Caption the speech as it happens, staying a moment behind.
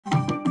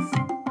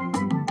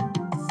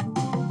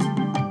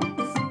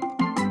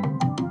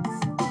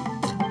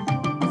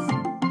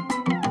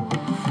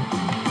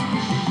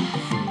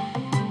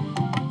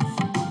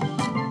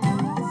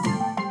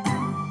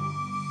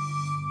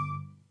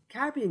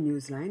Caribbean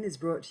Newsline is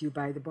brought to you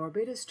by the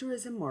Barbados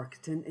Tourism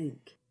Marketing,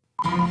 Inc.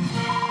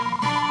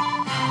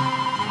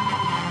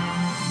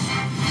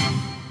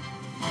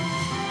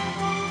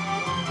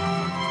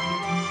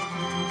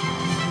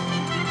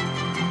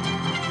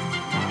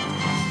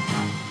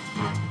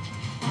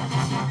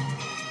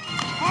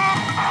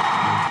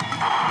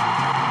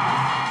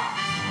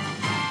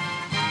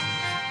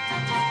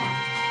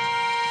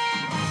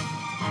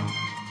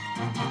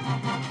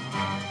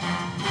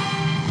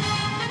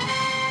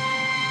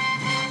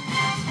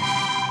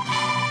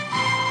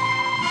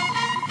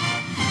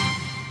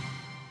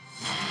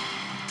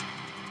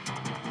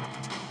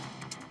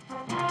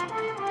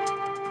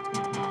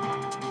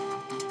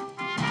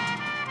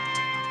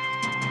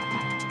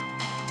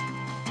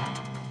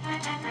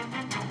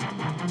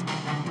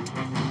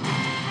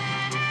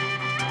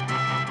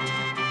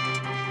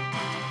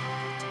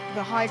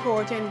 The High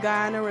Court in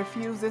Guyana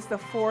refuses to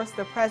force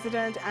the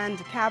President and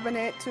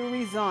Cabinet to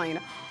resign.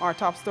 Our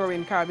top story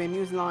in Caribbean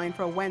Newsline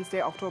for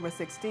Wednesday, October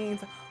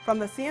 16th. From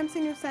the CMC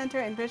News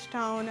Center in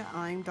Bridgetown,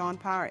 I'm Dawn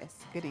Paris.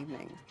 Good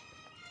evening.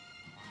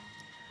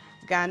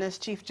 Guyana's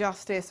Chief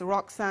Justice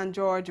Roxanne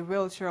George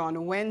Wiltshire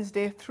on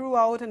Wednesday threw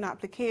out an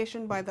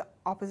application by the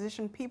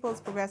opposition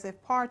People's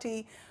Progressive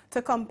Party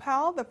to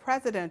compel the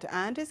President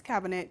and his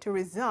Cabinet to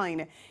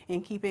resign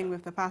in keeping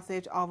with the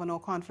passage of a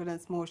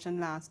no-confidence motion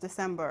last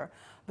December.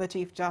 The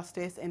Chief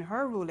Justice, in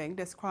her ruling,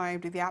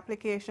 described the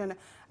application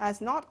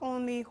as not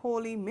only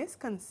wholly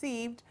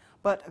misconceived,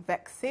 but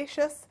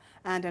vexatious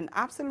and an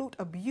absolute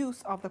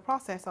abuse of the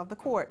process of the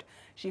court.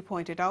 She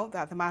pointed out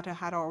that the matter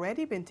had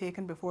already been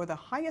taken before the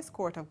highest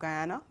court of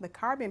Guyana, the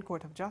Caribbean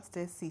Court of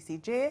Justice,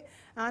 CCJ,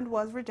 and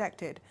was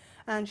rejected.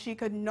 And she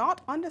could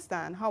not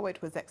understand how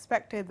it was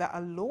expected that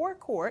a lower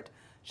court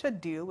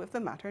should deal with the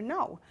matter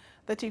now.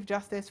 The Chief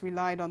Justice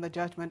relied on the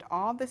judgment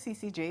of the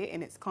CCJ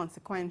in its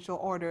consequential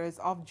orders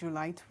of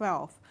July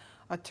 12th.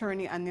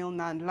 Attorney Anil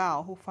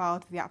Nandlal, who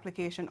filed the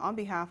application on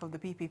behalf of the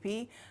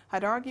PPP,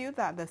 had argued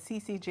that the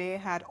CCJ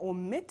had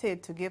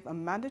omitted to give a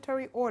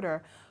mandatory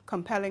order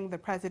compelling the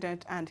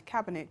President and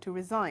Cabinet to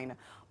resign,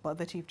 but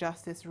the Chief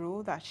Justice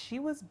ruled that she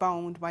was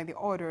bound by the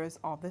orders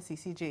of the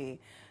CCJ.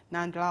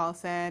 Nandlal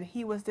said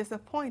he was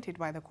disappointed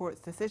by the court's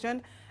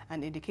decision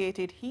and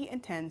indicated he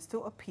intends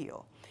to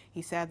appeal.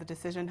 He said the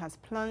decision has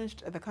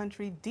plunged the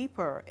country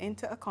deeper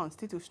into a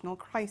constitutional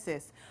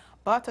crisis.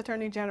 But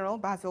Attorney General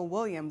Basil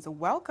Williams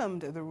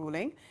welcomed the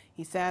ruling.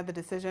 He said the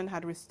decision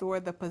had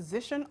restored the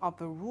position of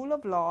the rule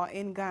of law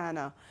in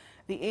Guyana.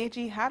 The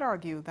AG had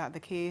argued that the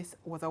case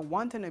was a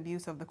wanton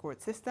abuse of the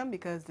court system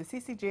because the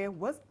CCJ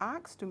was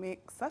asked to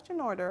make such an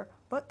order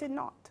but did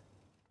not.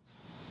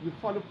 We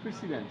follow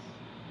precedents,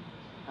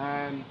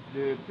 and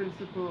the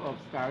principle of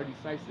stare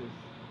decisis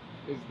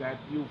is that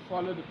you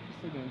follow the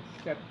precedents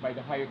set by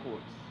the higher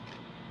courts.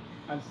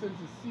 And since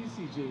the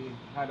CCJ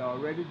had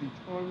already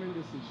determined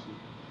this issue,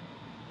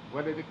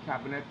 whether the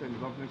Cabinet and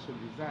government should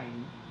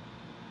resign,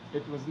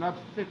 it was not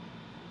fit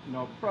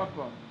nor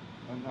proper,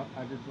 and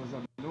it was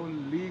of no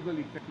legal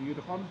effect for you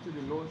to come to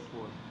the lowest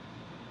court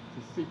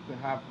to seek to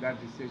have that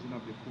decision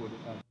of the court,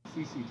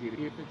 CCJ,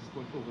 the apex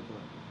court,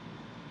 overturned.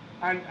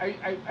 And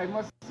I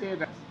must say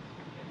that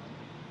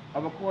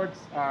our courts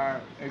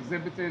are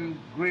exhibiting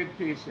great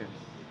patience,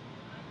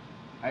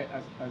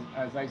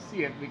 as I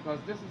see it, because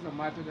this is a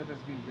matter that has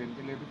been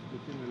ventilated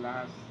within the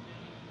last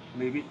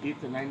maybe 8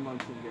 to 9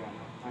 months in Guyana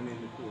and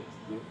in the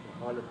courts,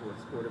 all the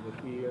courts, Court of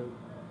Appeal,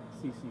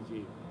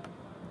 CCJ.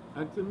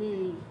 And to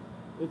me,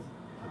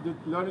 the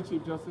Lord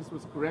Chief Justice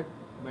was correct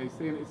by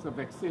saying it's a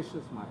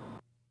vexatious matter.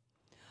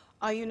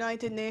 A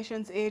United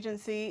Nations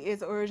agency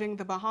is urging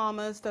the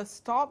Bahamas to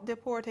stop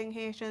deporting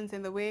Haitians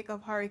in the wake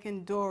of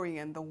Hurricane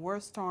Dorian, the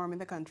worst storm in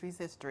the country's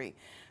history.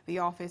 The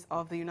Office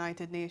of the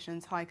United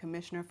Nations High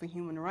Commissioner for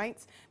Human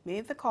Rights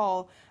made the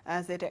call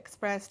as it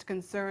expressed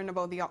concern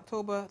about the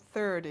October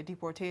 3rd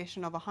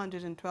deportation of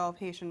 112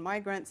 Haitian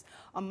migrants,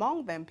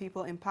 among them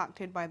people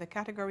impacted by the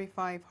Category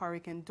 5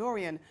 Hurricane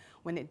Dorian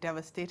when it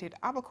devastated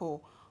Abaco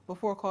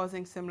before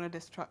causing similar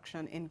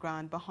destruction in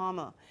Grand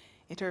Bahama.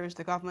 It urged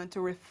the government to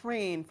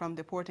refrain from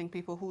deporting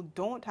people who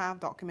don't have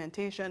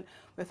documentation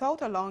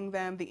without allowing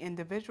them the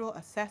individual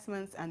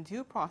assessments and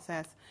due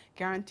process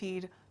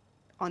guaranteed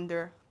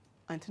under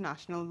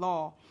international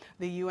law.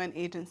 The UN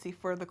agency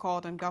further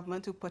called on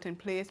government to put in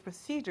place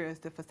procedures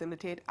to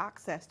facilitate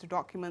access to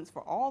documents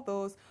for all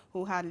those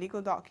who had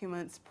legal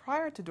documents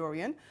prior to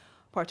Dorian,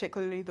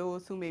 particularly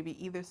those who may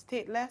be either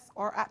stateless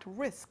or at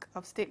risk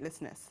of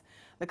statelessness.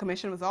 The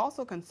Commission was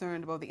also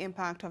concerned about the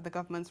impact of the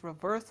government's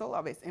reversal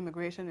of its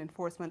immigration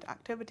enforcement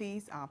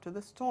activities after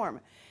the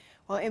storm.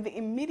 Well, in the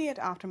immediate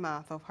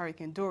aftermath of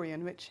Hurricane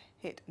Dorian, which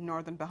hit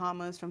northern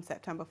Bahamas from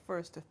September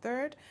 1st to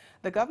 3rd,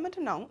 the government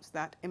announced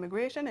that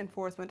immigration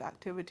enforcement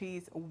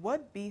activities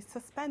would be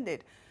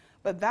suspended.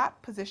 But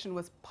that position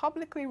was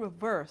publicly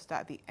reversed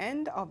at the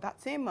end of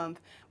that same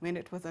month when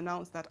it was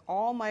announced that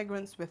all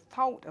migrants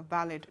without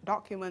valid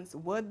documents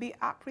would be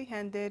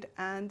apprehended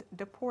and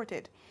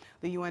deported.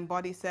 The UN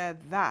body said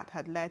that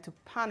had led to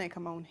panic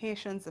among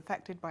Haitians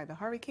affected by the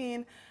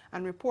hurricane,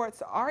 and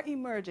reports are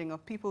emerging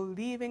of people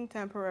leaving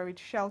temporary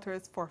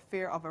shelters for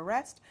fear of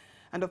arrest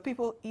and of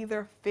people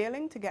either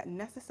failing to get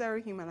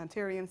necessary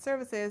humanitarian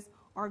services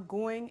or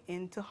going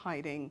into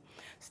hiding.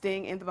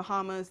 Staying in the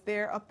Bahamas,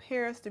 there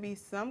appears to be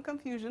some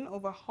confusion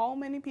over how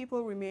many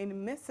people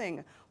remain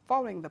missing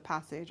following the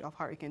passage of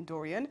Hurricane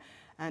Dorian,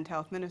 and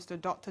Health Minister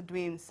Dr.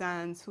 Dwayne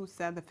Sands, who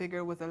said the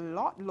figure was a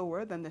lot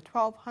lower than the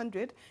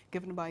 1,200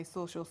 given by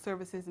Social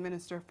Services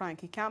Minister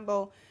Frankie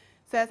Campbell,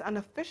 says an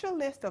official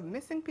list of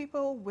missing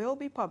people will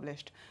be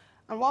published.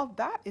 And while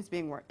that is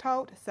being worked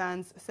out,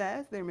 Sands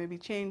says there may be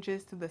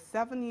changes to the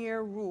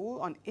 7-year rule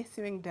on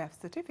issuing death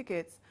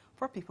certificates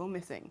for people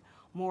missing.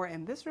 More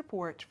in this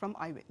report from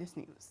Eyewitness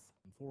News.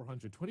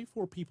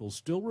 424 people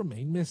still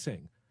remain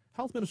missing.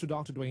 Health Minister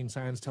Dr. Dwayne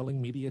Sands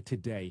telling media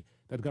today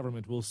that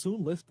government will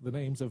soon list the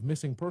names of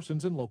missing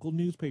persons in local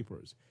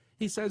newspapers.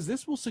 He says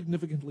this will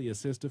significantly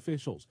assist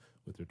officials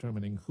with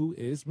determining who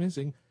is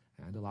missing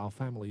and allow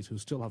families who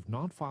still have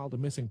not filed a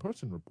missing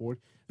person report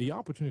the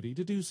opportunity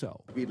to do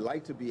so. What we'd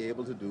like to be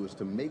able to do is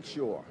to make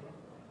sure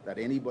that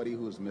anybody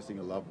who is missing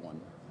a loved one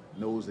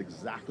knows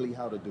exactly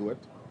how to do it,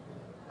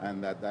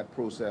 and that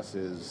process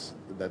is,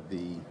 that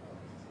the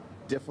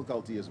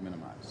difficulty is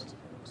minimized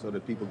so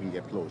that people can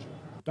get closure.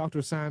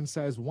 Dr. Sands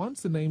says once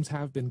the names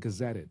have been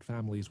gazetted,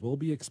 families will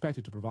be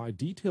expected to provide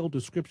detailed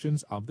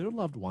descriptions of their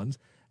loved ones,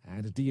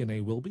 and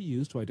DNA will be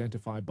used to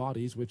identify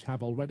bodies which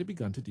have already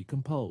begun to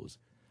decompose.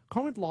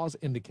 Current laws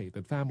indicate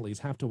that families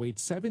have to wait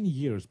 7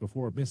 years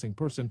before a missing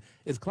person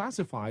is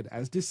classified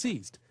as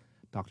deceased.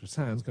 Dr.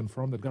 Sands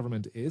confirmed that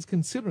government is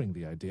considering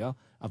the idea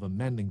of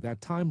amending that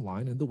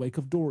timeline in the wake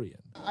of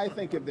Dorian. I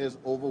think if there's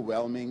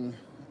overwhelming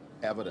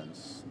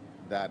evidence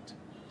that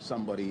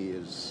somebody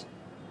is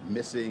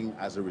missing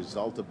as a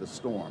result of the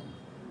storm,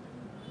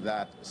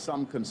 that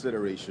some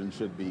consideration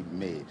should be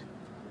made.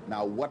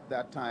 Now, what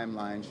that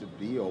timeline should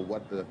be, or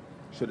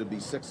should it be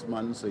 6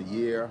 months, a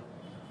year,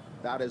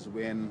 that is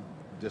when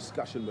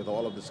discussion with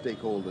all of the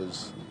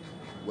stakeholders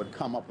would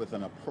come up with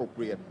an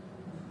appropriate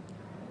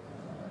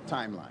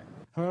timeline.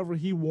 However,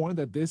 he warned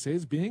that this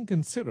is being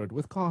considered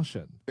with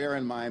caution. Bear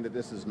in mind that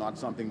this is not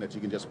something that you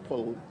can just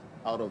pull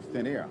out of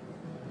thin air.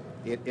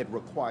 It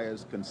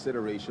requires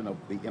consideration of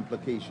the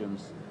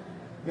implications.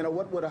 You know,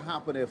 what would have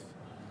happened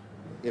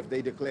if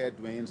they declared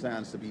Dwayne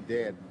Sands to be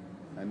dead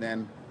and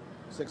then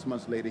 6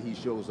 months later he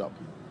shows up?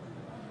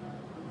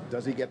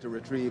 Does he get to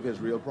retrieve his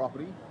real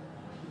property?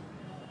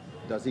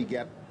 Does he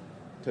get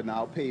to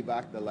now pay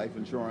back the life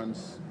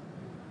insurance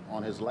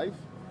on his life?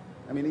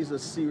 I mean, these are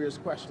serious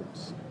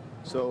questions.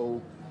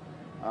 So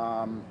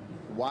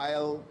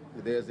while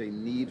there's a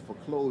need for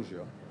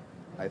closure,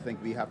 I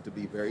think we have to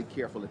be very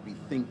careful that we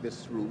think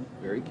this through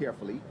very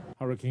carefully.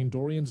 Hurricane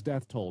Dorian's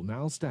death toll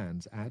now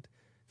stands at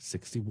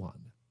 61.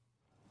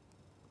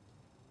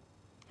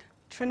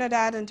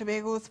 Trinidad and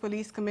Tobago's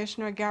Police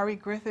Commissioner Gary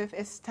Griffith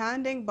is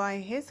standing by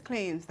his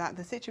claims that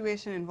the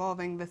situation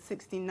involving the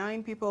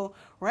 69 people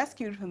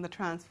rescued from the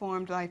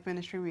Transformed Life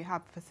Ministry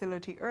Rehab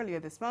Facility earlier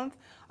this month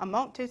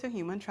amounted to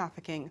human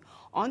trafficking.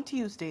 On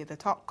Tuesday, the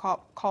top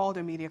cop called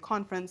a media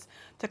conference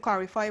to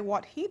clarify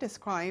what he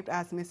described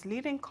as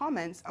misleading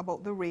comments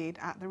about the raid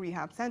at the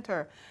rehab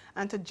center.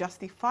 And to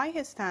justify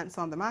his stance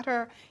on the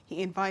matter,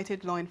 he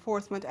invited law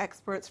enforcement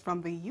experts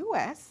from the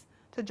U.S.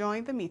 to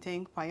join the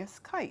meeting via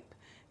Skype.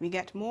 We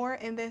get more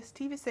in this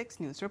TV6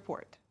 News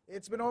report.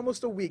 It's been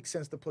almost a week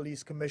since the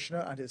police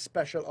commissioner and his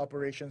special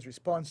operations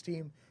response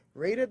team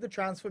raided the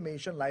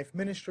Transformation Life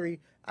Ministry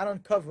and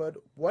uncovered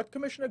what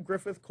Commissioner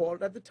Griffith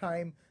called at the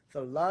time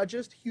the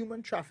largest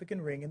human trafficking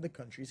ring in the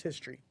country's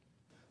history.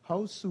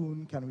 How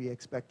soon can we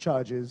expect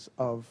charges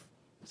of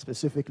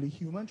specifically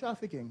human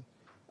trafficking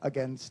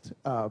against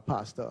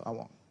Pastor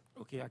Awang?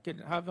 Okay, I can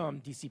have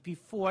DCP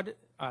Ford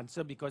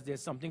answer, because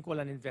there's something called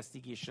an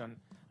investigation,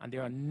 and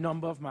there are a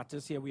number of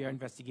matters here we are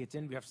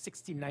investigating. We have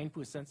 69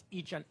 persons.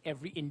 Each and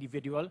every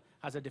individual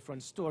has a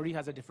different story,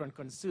 has a different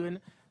concern,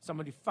 some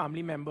of the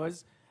family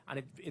members, and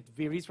it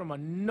varies from a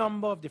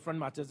number of different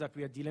matters that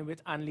we are dealing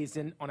with and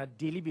liaising on a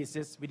daily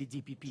basis with the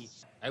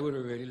DPP. I would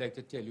really like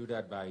to tell you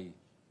that by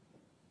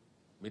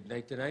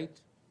midnight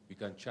tonight, we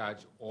can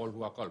charge all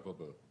who are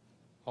culpable.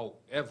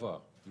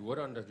 However, you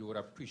would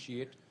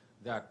appreciate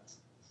that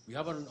we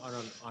have an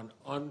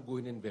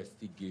ongoing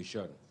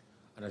investigation.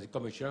 And as the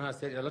Commissioner has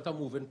said, a lot of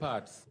moving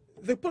parts.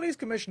 The police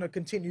commissioner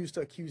continues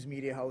to accuse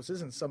media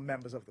houses and some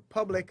members of the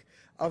public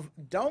of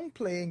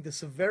downplaying the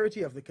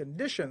severity of the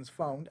conditions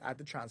found at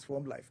the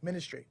Transformed Life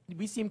Ministry.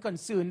 We seem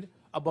concerned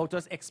about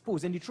us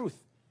exposing the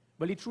truth.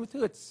 Well, the truth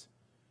hurts.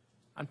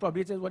 And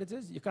probably it is what it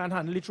is. You can't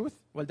handle the truth.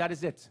 Well, that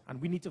is it. And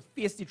we need to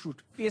face the truth,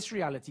 face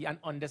reality, and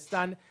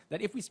understand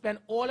that if we spend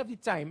all of the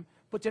time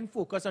putting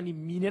focus on the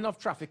meaning of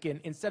trafficking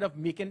instead of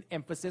making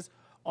emphasis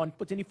on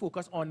putting the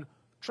focus on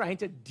trying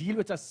to deal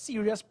with a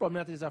serious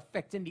problem that is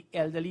affecting the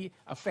elderly,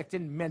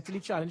 affecting mentally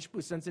challenged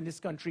persons in this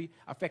country,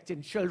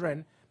 affecting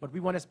children. But we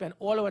want to spend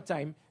all our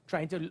time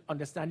trying to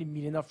understand the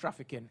meaning of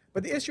trafficking.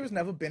 But the issue has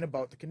never been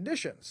about the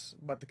conditions,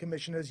 but the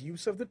commissioner's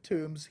use of the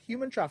terms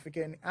human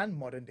trafficking and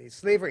modern-day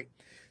slavery.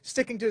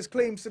 Sticking to his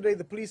claims today,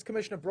 the police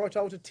commissioner brought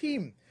out a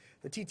team.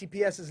 The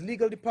TTPS's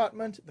legal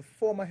department, the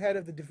former head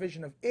of the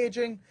Division of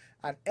Aging,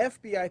 an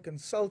FBI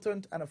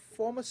consultant, and a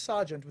former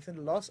sergeant within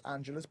the Los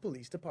Angeles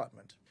Police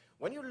Department.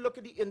 When you look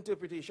at the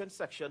interpretation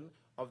section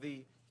of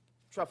the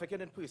Trafficking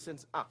in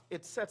Persons Act,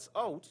 it sets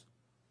out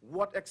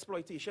what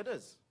exploitation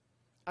is.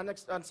 And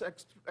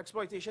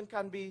exploitation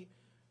can be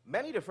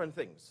many different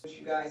things. What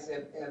you guys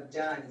have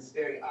done is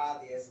very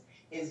obvious,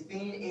 is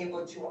being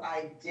able to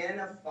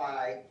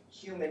identify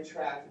human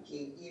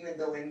trafficking even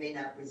though it may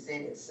not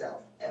present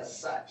itself as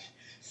such.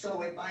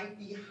 So it might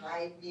be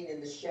hiding in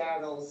the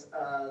shadows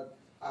of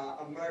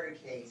a murder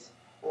case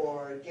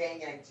or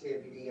gang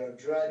activity or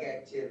drug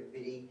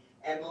activity,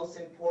 and most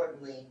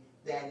importantly,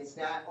 that it's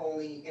not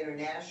only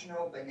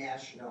international but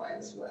national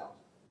as well.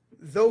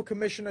 Though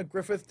Commissioner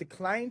Griffith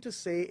declined to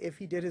say if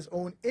he did his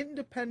own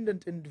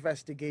independent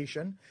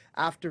investigation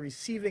after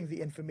receiving the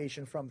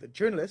information from the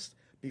journalist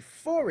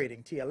before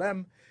raiding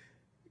TLM,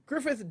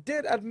 Griffith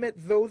did admit,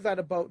 though, that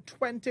about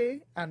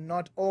 20 and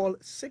not all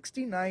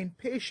 69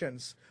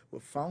 patients were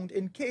found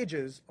in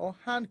cages or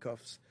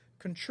handcuffs,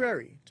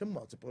 contrary to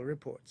multiple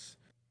reports.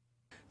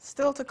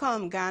 Still to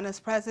come, Ghana's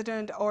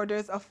president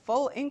orders a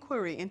full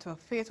inquiry into a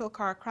fatal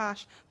car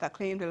crash that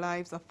claimed the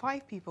lives of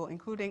 5 people,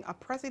 including a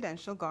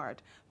presidential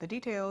guard. The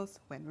details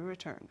when we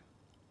return.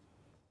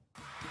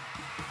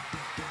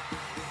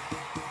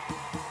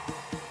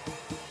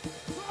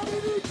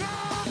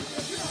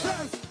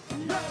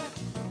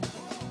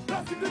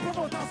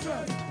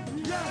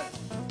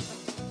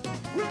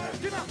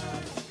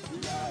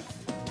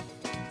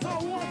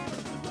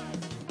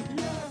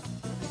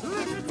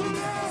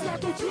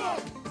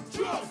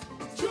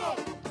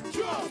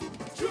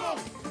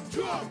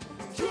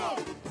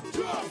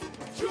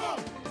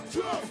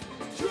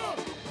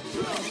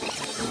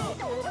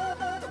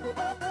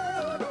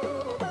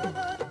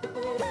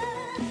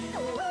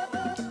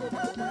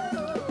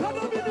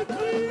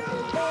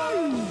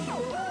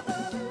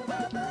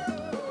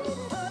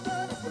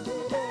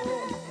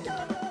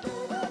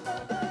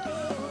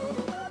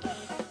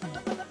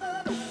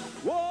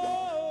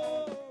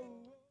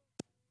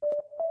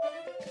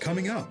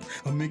 Coming up,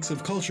 a mix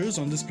of cultures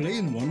on display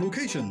in one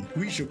location.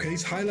 We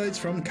showcase highlights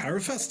from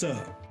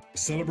CaribFesta.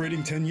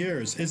 Celebrating 10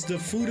 years, it's the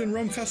Food and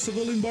Rum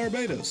Festival in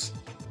Barbados.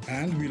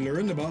 And we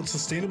learned about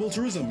sustainable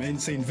tourism in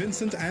St.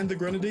 Vincent and the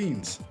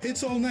Grenadines.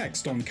 It's all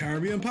next on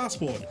Caribbean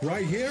Passport,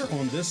 right here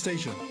on this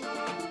station.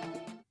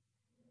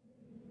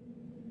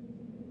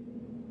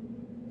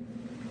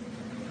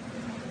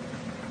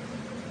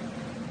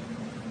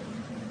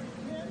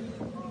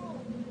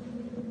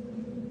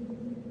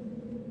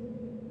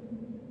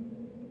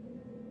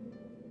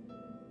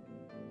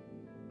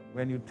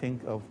 When you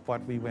think of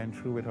what we went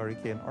through with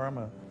Hurricane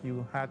Irma,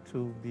 you had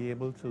to be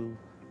able to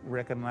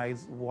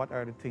recognize what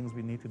are the things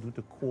we need to do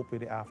to cope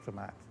with the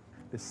aftermath.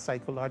 The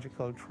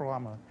psychological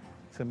trauma,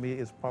 to me,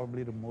 is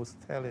probably the most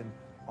telling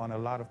on a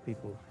lot of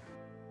people.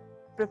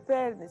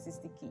 Preparedness is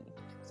the key.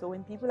 So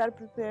when people are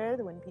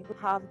prepared, when people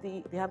have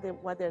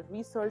what their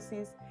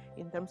resources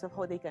in terms of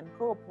how they can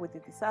cope with the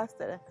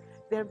disaster,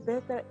 they're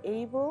better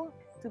able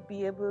to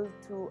be able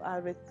to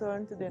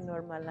return to their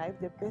normal life.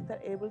 They're better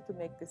able to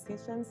make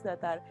decisions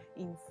that are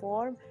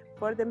informed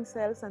for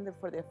themselves and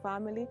for their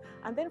family,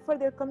 and then for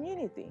their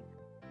community.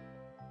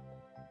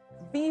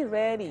 Be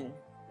ready.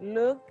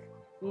 Look,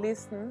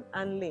 listen,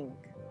 and link.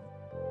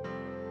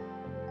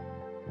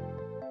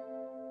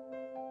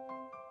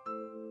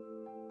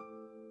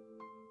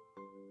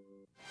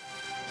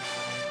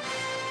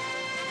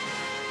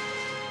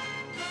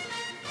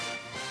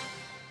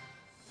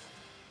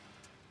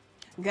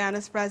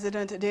 Ghana's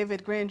President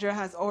David Granger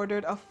has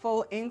ordered a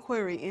full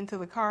inquiry into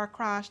the car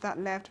crash that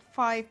left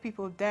 5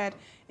 people dead,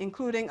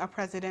 including a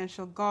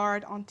presidential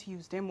guard, on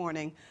Tuesday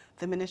morning.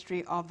 The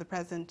Ministry of the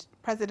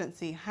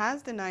Presidency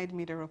has denied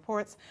media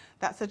reports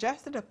that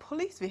suggested a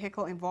police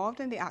vehicle involved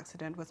in the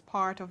accident was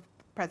part of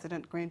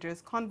President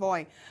Granger's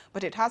convoy,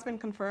 but it has been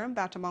confirmed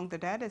that among the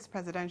dead is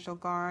Presidential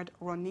Guard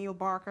Ronil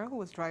Barker, who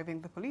was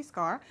driving the police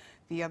car.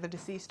 The other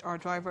deceased or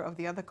driver of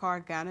the other car,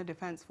 Ghana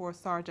Defense Force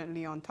Sergeant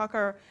Leon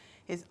Tucker,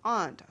 his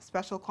aunt,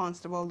 Special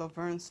Constable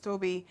Laverne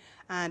Stobie,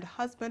 and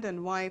husband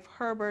and wife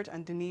Herbert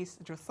and Denise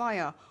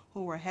Josiah,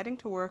 who were heading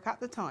to work at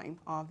the time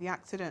of the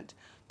accident.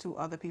 2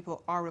 other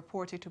people are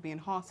reported to be in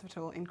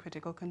hospital in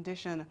critical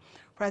condition.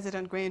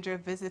 President Granger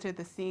visited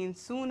the scene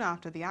soon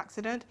after the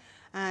accident,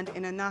 and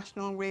in a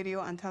national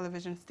radio and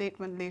television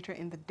statement later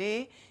in the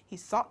day, he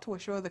sought to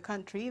assure the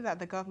country that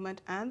the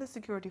government and the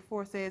security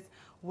forces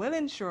will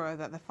ensure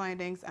that the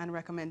findings and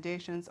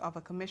recommendations of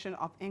a commission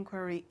of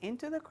inquiry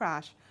into the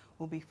crash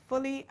will be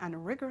fully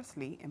and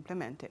rigorously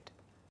implemented.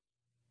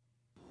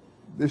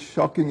 This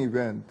shocking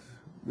event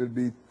will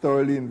be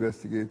thoroughly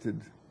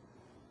investigated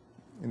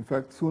In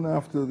fact, soon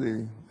after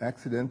the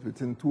accident,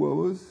 within 2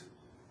 hours,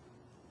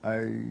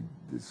 I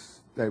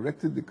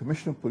directed the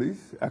Commissioner of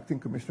Police, Acting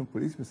Commissioner of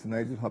Police, Mr.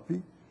 Nigel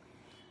Huppy,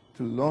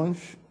 to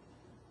launch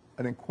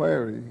an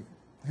inquiry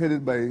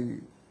headed by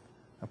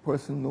a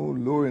person no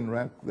lower in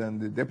rank than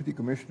the Deputy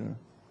Commissioner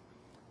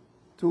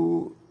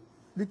to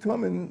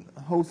determine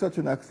how such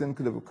an accident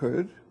could have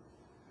occurred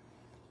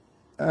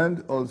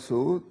and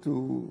also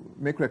to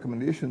make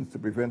recommendations to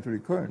prevent a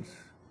recurrence.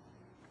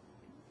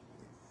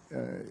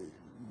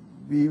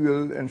 We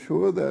will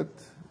ensure that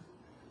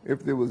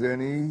if there was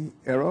any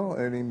error,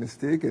 any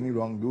mistake, any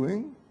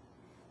wrongdoing,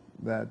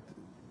 that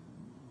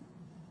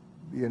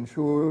we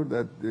ensure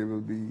that there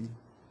will be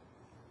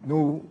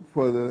no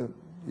further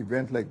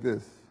event like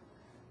this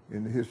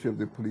in the history of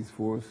the police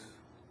force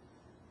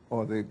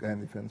or the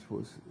Guyana Defense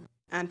Force.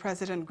 And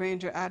President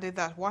Granger added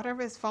that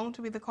whatever is found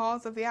to be the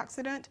cause of the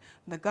accident,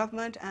 the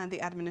government and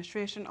the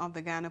administration of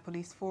the Guyana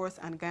Police Force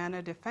and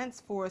Guyana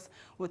Defense Force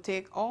will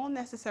take all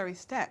necessary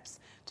steps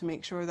to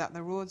make sure that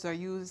the roads are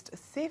used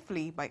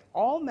safely by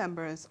all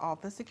members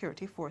of the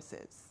security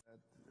forces.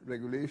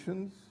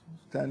 Regulations,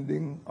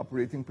 standing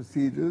operating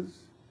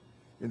procedures,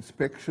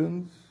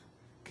 inspections,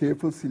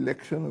 careful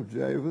selection of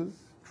drivers,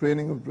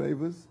 training of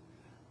drivers,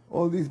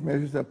 all these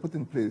measures are put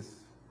in place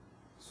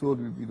so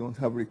that we don't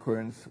have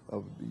recurrence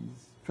of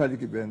these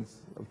tragic events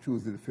of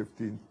Tuesday the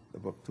 15th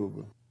of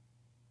October.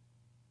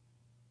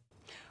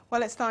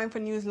 Well, it's time for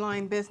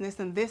Newsline Business,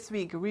 and this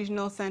week,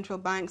 regional central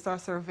banks are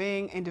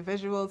surveying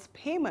individuals'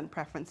 payment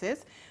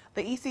preferences.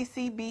 The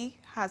ECCB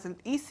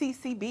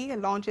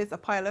launches a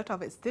pilot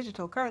of its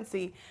digital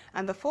currency,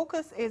 and the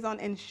focus is on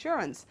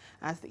insurance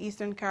as the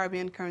Eastern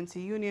Caribbean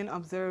Currency Union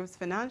observes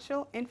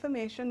Financial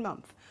Information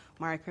Month.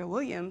 Marika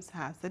Williams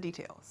has the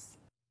details.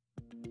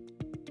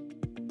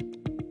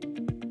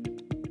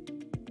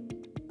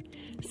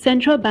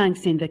 Central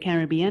banks in the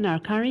Caribbean are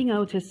carrying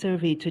out a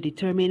survey to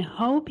determine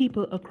how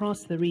people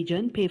across the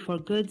region pay for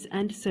goods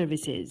and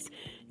services.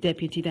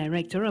 Deputy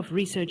Director of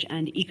Research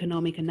and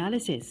Economic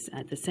Analysis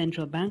at the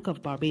Central Bank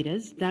of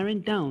Barbados,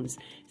 Darren Downs,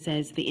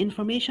 says the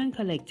information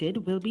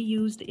collected will be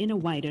used in a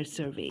wider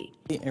survey.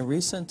 In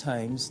recent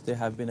times, there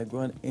have been a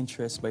growing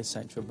interest by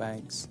central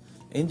banks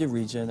in the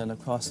region and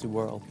across the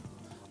world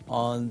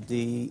on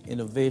the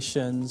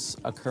innovations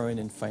occurring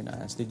in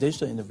finance, the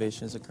digital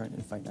innovations occurring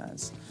in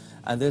finance.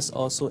 And this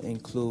also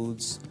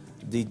includes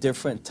the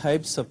different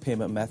types of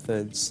payment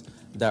methods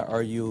that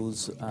are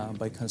used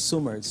by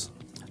consumers.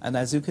 And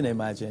as you can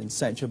imagine,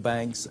 central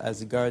banks, as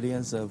the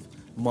guardians of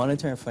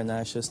monetary and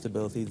financial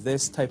stability,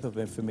 this type of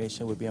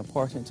information would be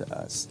important to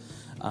us,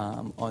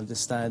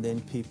 understanding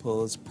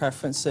people's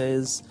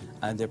preferences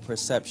and their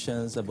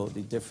perceptions about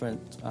the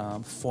different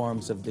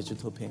forms of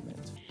digital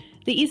payment.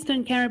 The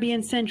Eastern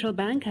Caribbean Central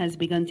Bank has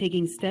begun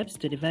taking steps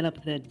to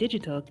develop the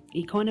digital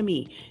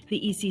economy. The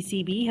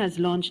ECCB has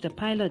launched a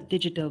pilot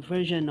digital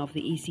version of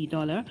the EC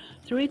dollar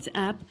through its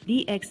app,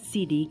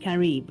 DXCD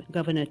Carib.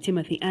 Governor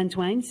Timothy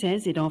Antwine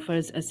says it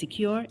offers a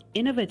secure,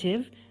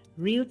 innovative,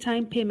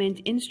 real-time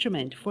payment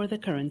instrument for the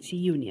currency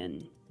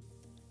union.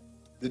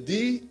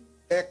 The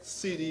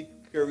DXCD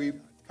Carib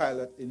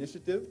pilot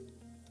initiative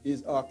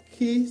is our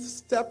key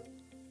step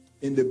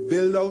in the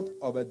build-out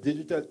of a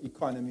digital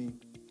economy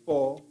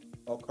for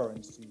our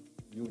currency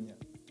union.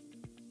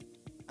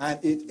 And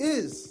it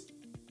is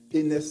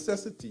a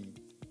necessity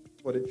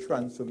for the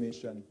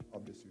transformation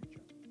of this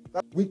region.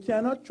 We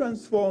cannot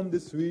transform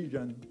this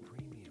region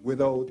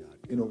without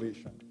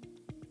innovation.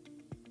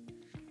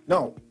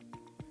 Now,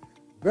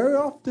 very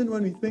often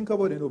when we think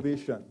about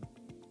innovation,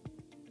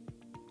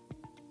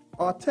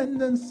 our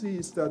tendency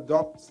is to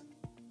adopt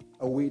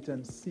a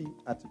wait-and-see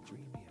attitude,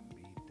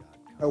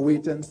 a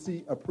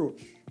wait-and-see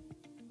approach.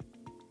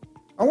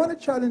 I want to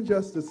challenge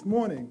us this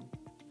morning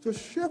to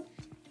shift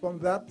from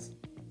that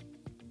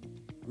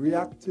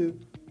reactive,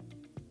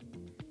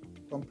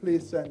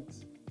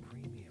 complacent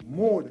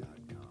mode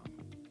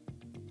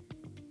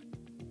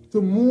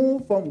to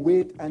move from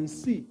wait and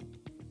see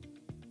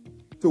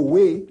to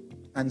wait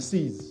and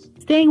seize.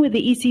 Staying with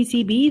the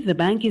ECCB, the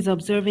bank is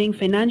observing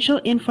Financial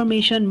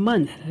Information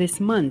Month this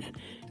month.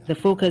 The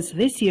focus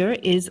this year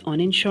is on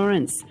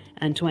insurance.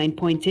 Antwine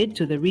pointed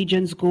to the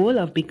region's goal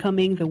of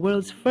becoming the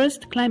world's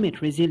first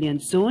climate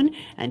resilient zone,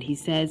 and he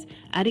says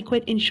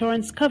adequate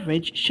insurance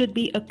coverage should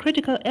be a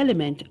critical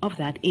element of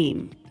that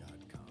aim.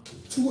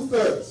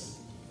 2/3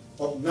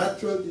 of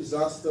natural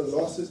disaster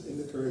losses in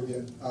the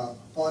Caribbean are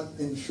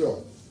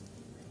uninsured.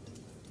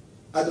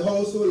 At the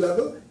household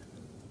level,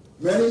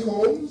 many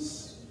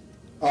homes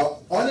are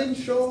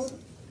uninsured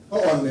or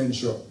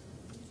underinsured.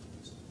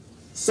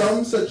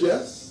 Some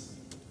suggest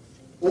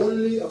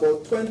only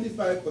about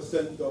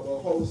 25% of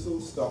our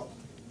household stock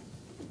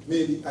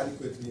may be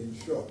adequately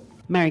insured.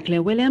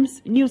 Mary-Claire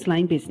Williams,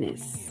 Newsline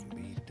Business.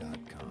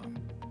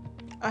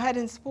 Ahead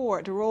in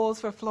sport, roles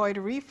for Floyd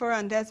Reefer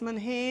and Desmond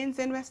Haynes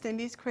in West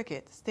Indies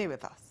cricket. Stay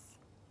with us.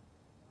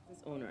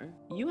 As owner,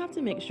 you have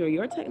to make sure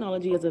your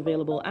technology is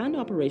available and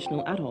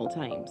operational at all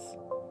times.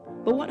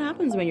 But what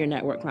happens when your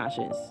network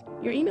crashes,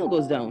 your email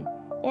goes down,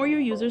 or your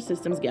user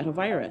systems get a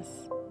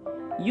virus?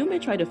 You may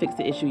try to fix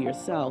the issue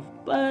yourself,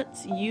 but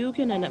you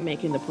can end up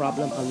making the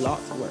problem a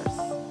lot worse.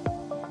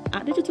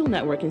 At Digital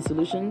Networking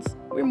Solutions,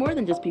 we're more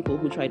than just people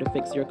who try to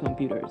fix your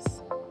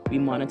computers. We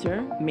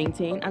monitor,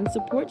 maintain, and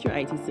support your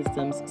IT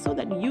systems so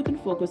that you can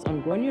focus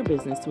on growing your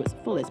business to its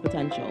fullest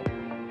potential.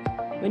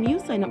 When you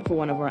sign up for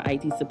one of our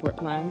IT support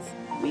plans,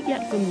 we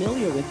get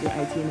familiar with your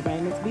IT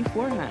environments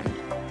beforehand,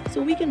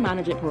 so we can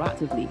manage it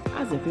proactively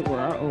as if it were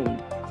our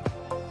own.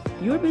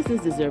 Your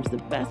business deserves the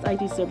best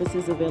IT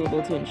services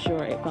available to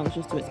ensure it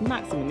functions to its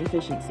maximum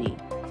efficiency.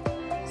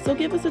 So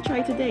give us a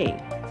try today.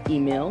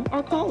 Email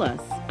or call us,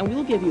 and we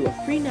will give you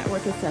a free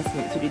network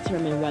assessment to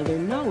determine whether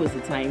now is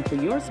the time for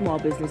your small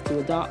business to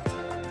adopt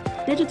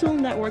Digital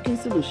Networking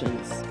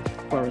Solutions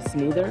for a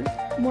smoother,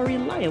 more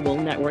reliable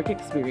network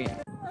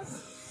experience.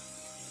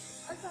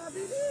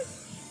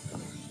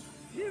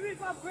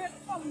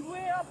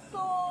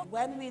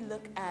 When we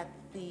look at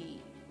the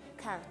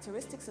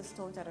characteristics of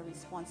storms that are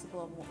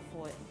responsible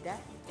for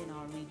death in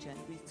our region,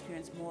 we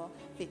experience more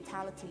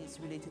fatalities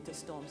related to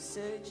storm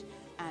surge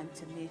and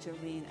to major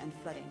rain and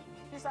flooding.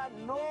 This is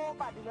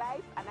nobody's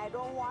life, and I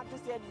don't want to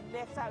see the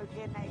next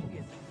hurricane like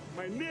this.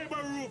 My neighbor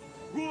roof,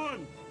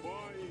 run!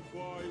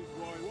 Boy,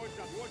 watch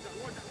out.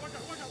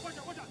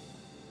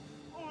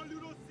 Oh, you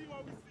don't see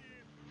what we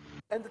see.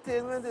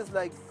 Entertainment is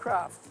like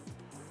craft.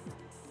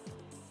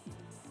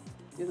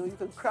 You know, you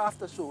can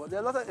craft a show. There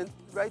are a lot of,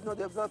 right now,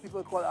 there are a lot of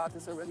people call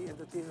artists already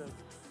entertainers.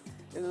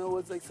 In other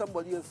words, like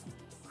somebody has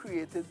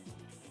created,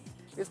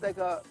 it's like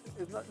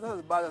it's not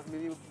as bad as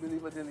Milli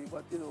Vanilli,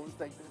 but you know, it's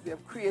like they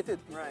have created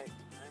people. Right.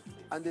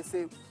 And they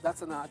say,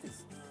 that's an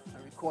artist,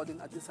 a recording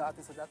at this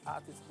artist or that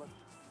artist. But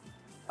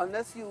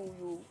unless there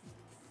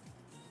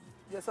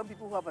are some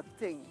people who have a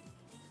thing.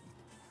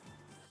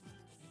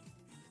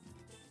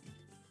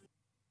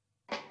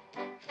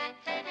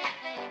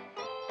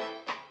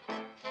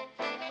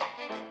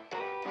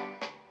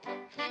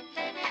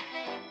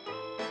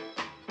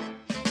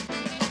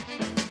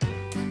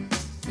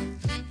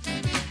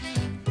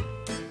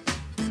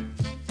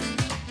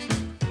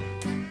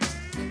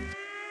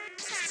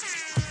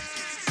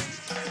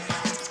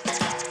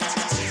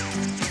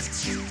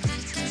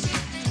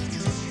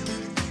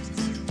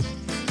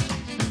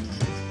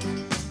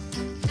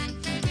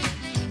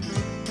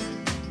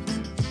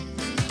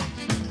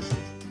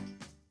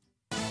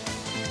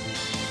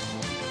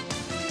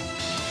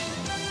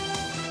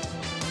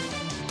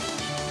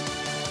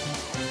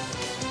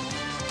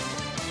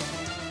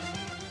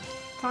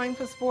 Time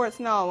for sports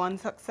now.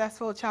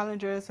 Unsuccessful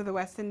challengers to the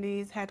West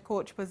Indies head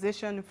coach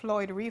position,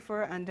 Floyd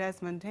Reefer and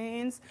Desmond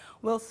Haynes,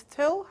 will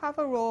still have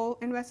a role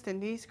in West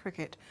Indies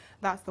cricket.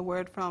 That's the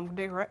word from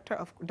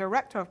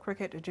Director of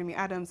Cricket, Jimmy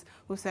Adams,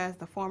 who says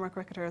the former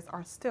cricketers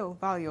are still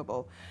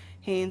valuable.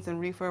 Haynes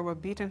and Reefer were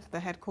beaten to the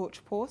head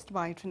coach post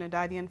by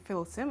Trinidadian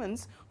Phil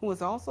Simmons, who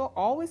was also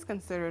always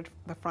considered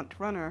the front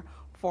runner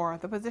for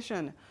the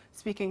position.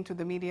 Speaking to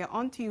the media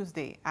on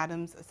Tuesday,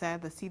 Adams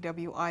said the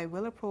CWI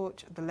will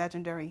approach the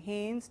legendary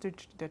Haynes to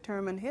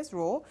determine his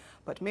role,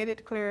 but made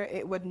it clear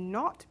it would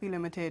not be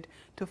limited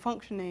to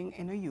functioning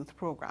in a youth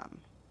program.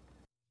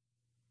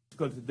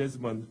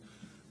 Desmond,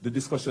 the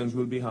discussions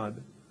will be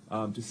had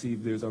to see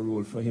if there's a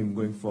role for him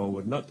going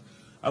forward.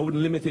 I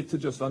wouldn't limit it to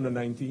just under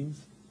 19s,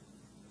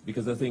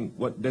 because I think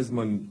what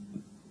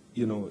Desmond,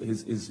 you know,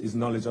 his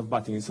knowledge of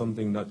batting is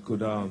something that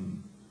could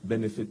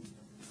benefit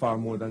far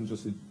more than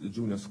just the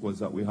junior squads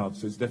that we have.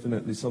 So it's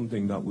definitely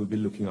something that we'll be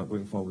looking at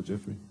going forward,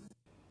 Jeffrey.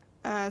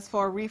 As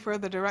for Reefer,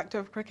 the Director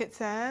of Cricket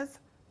says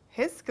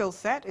his skill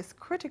set is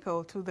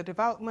critical to the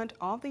development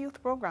of the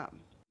youth program.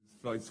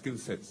 Floyd's skill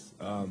sets,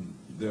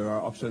 there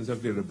are options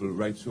available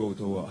right throughout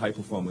our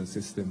high-performance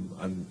system,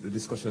 and the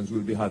discussions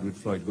will be had with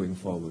Floyd going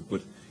forward.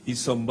 But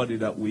he's somebody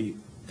that we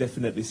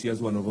definitely see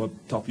as one of our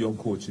top young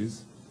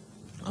coaches,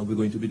 and we're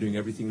going to be doing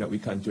everything that we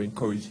can to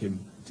encourage him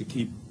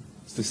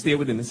to stay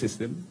within the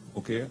system,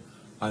 okay,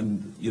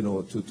 and you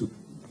know, to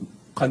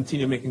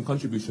continue making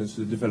contributions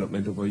to the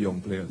development of our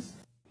young players.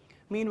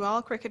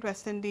 Meanwhile, Cricket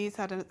West Indies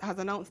has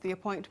announced the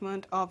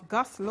appointment of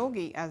Gus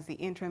Logie as the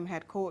interim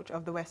head coach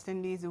of the West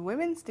Indies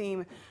women's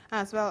team,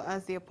 as well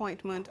as the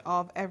appointment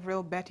of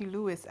Everil Betty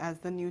Lewis as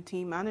the new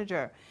team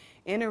manager.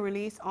 In a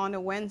release on a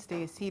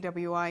Wednesday,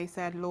 CWI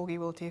said Logie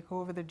will take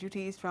over the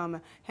duties from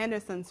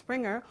Henderson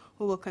Springer,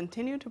 who will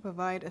continue to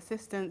provide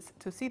assistance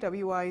to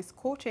CWI's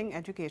coaching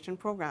education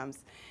programs.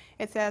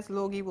 It says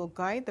Logie will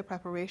guide the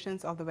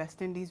preparations of the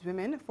West Indies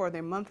women for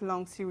their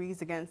month-long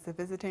series against the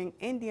visiting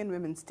Indian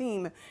women's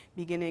team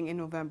beginning in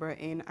November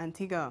in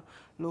Antigua.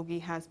 Logie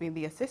has been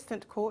the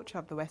assistant coach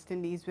of the West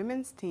Indies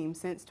women's team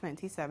since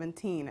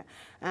 2017.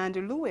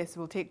 And Lewis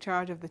will take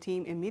charge of the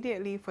team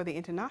immediately for the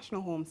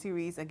international home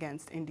series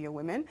against India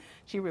women.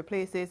 She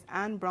replaces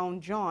Anne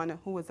Brown-John,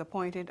 who was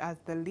appointed as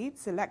the lead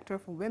selector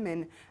for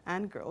women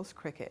and girls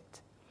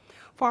cricket.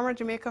 Former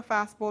Jamaica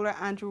fast bowler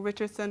Andrew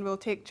Richardson will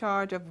take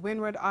charge of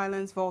Windward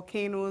Island's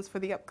Volcanoes for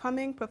the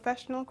upcoming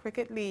Professional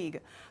Cricket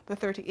League. The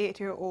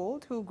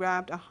 38-year-old, who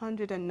grabbed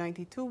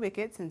 192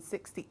 wickets in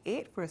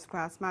 68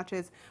 first-class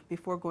matches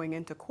before going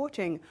into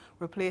coaching,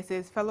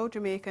 replaces fellow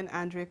Jamaican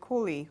Andre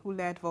Coley, who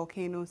led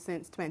Volcanoes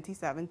since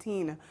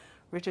 2017.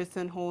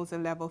 Richardson holds a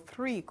Level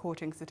 3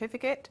 coaching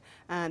certificate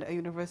and a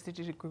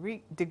university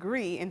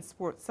degree in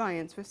sports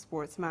science with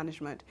sports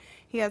management.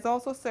 He has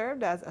also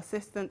served as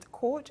assistant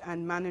coach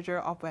and manager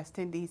of West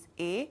Indies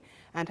A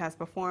and has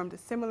performed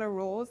similar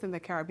roles in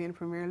the Caribbean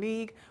Premier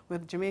League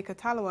with Jamaica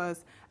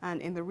Tallawahs and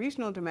in the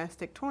regional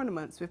domestic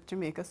tournaments with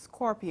Jamaica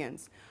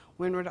Scorpions.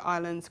 Windward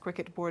Islands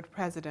Cricket Board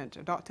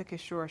President Dr.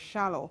 Kishore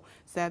Shallow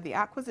said the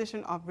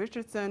acquisition of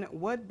Richardson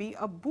would be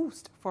a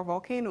boost for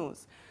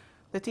Volcanoes.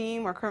 The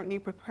team are currently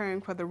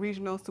preparing for the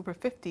Regional Super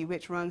 50,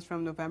 which runs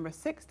from November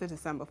 6th to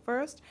December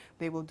 1st.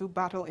 They will do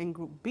battle in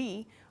Group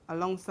B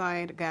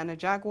alongside Guyana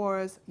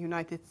Jaguars,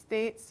 United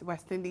States,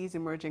 West Indies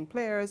emerging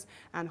players,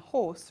 and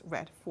host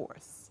Red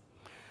Force.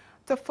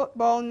 To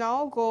football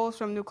now, goals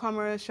from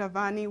newcomers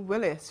Shavani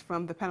Willis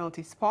from the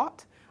penalty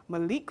spot,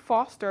 Malik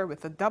Foster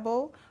with a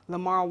double,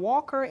 Lamar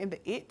Walker in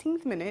the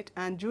 18th minute,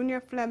 and Junior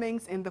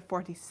Flemings in the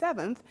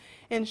 47th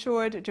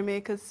ensured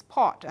Jamaica's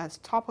spot as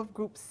top of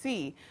Group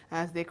C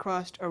as they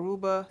crushed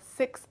Aruba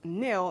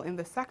 6-0 in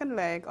the second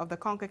leg of the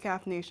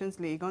CONCACAF Nations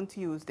League on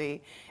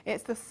Tuesday.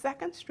 It's the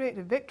second straight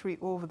victory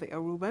over the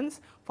Arubans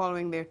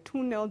following their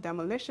 2-0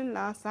 demolition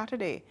last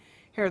Saturday.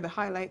 Here are the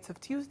highlights of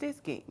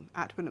Tuesday's game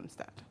at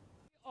Willemstad.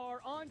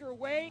 Are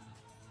underway,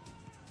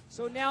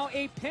 so now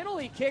a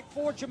penalty kick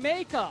for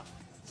Jamaica.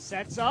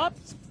 Sets up,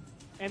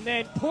 and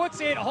then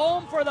puts it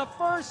home for the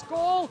first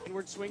goal.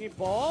 Inward swinging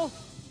ball.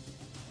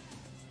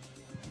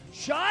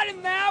 Shot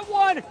in that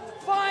one.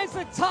 Finds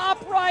the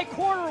top right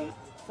corner.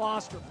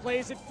 Foster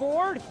plays it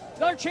forward.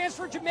 Another chance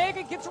for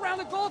Jamaica. Gets around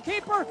the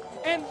goalkeeper.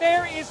 And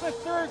there is the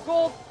third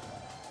goal.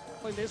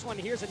 In this one,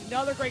 here's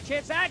another great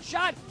chance. That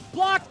shot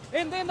blocked,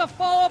 and then the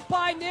follow-up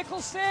by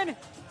Nicholson.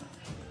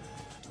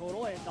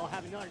 Total, and they'll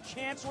have another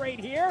chance right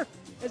here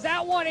as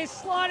that one is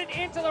slotted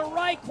into the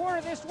right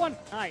corner. This one,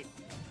 nice.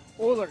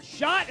 Oiler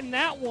shot in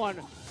that one.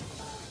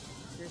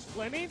 Here's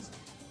Flemings.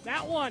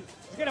 That one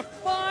is going to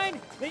find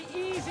the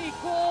easy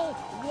goal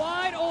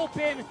wide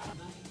open.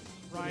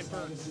 Ryan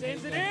Burns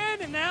sends it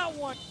in, and that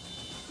one.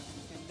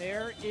 And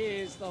there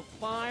is the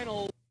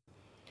final.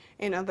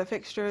 In other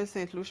fixtures,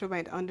 St. Lucia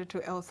went under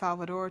to El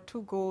Salvador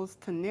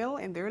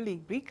 2-0 in their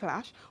League B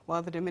clash,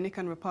 while the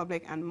Dominican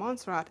Republic and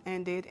Montserrat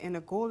ended in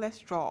a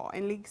goalless draw.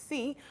 In League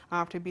C,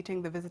 after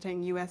beating the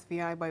visiting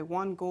USVI by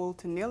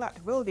 1-0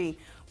 at Wilde,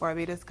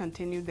 Barbados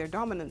continued their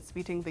dominance,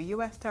 beating the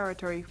U.S.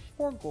 territory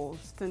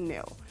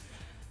 4-0.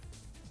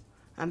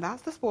 And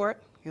that's the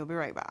sport. He'll be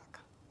right back.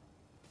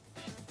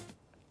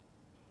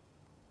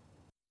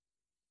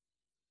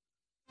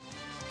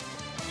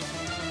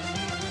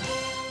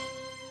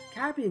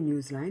 Caribbean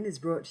Newsline is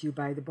brought to you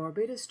by the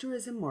Barbados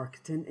Tourism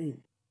Marketing Inc.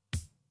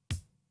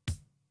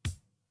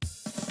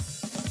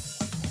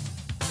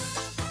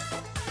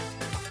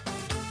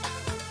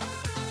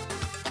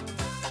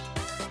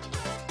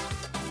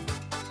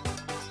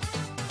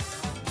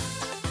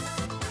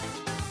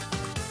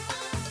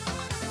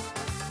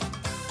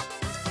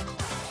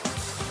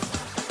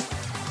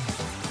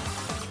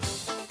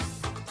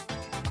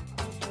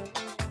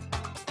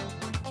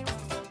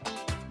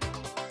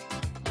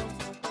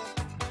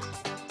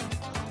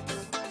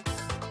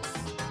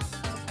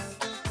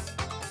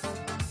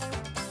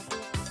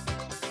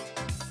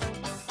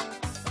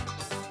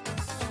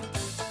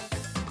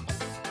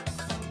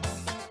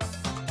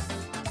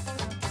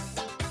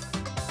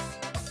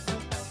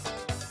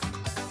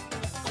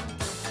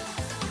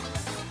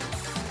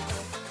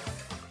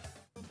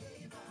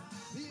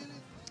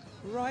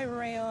 Roy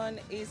Rayon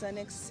is an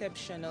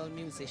exceptional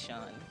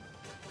musician.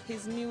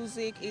 His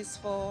music is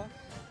for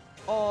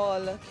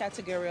all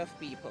category of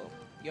people.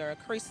 You're a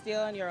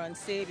Christian, you're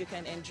unsaved, you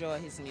can enjoy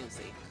his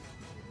music.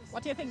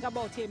 What do you think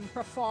about him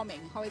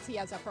performing? How is he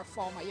as a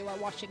performer? You were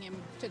watching him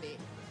today.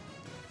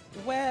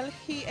 Well,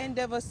 he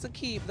endeavors to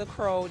keep the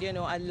crowd,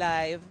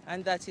 alive,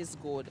 and that is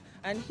good.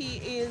 And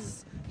he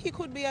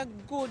could be a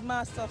good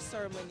master of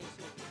ceremony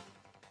too.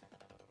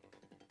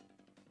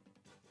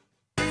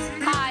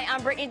 Hi,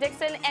 I'm Brittany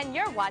Dixon, and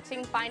you're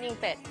watching Finding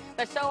Fit,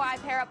 the show I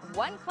pair up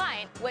one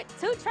client with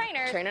two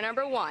trainers. Trainer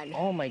number one.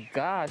 Oh my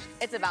gosh.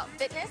 It's about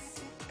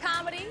fitness,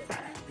 comedy.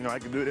 I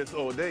can do this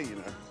all day,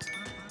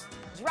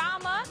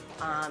 Drama.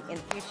 In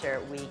the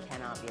future, we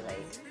cannot be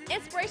late.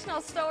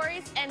 Inspirational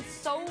stories, and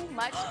so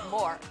much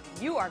more.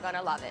 You are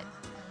gonna love it.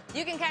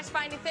 You can catch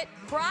Finding Fit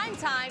prime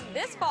time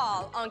this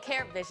fall on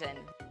CaribVision.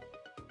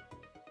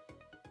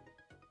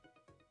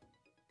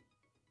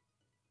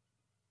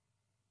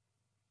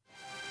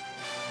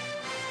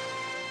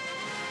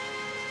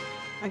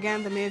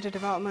 Again, the major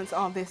developments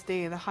of this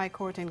day. The High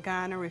Court in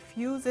Guyana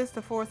refuses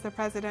to force the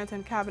President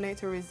and Cabinet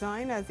to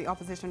resign as the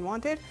opposition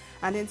wanted.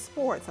 And in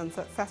sports,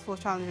 unsuccessful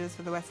challenges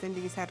for the West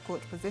Indies head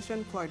coach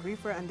position, Floyd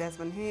Reefer and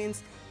Desmond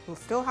Haynes will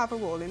still have a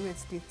role in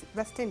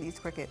West Indies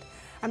cricket.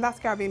 And that's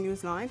Caribbean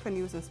Newsline. For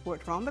news and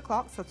sport round the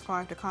clock,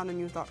 subscribe to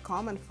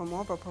CaribNews.com, and for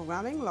more of our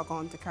programming, log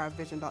on to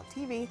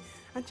CaribVision.tv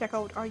and check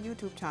out our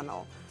YouTube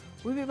channel.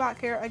 We'll be back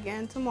here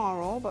again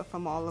tomorrow, but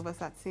from all of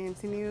us at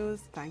CMC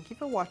News, thank you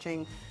for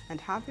watching and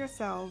have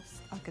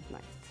yourselves a good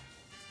night.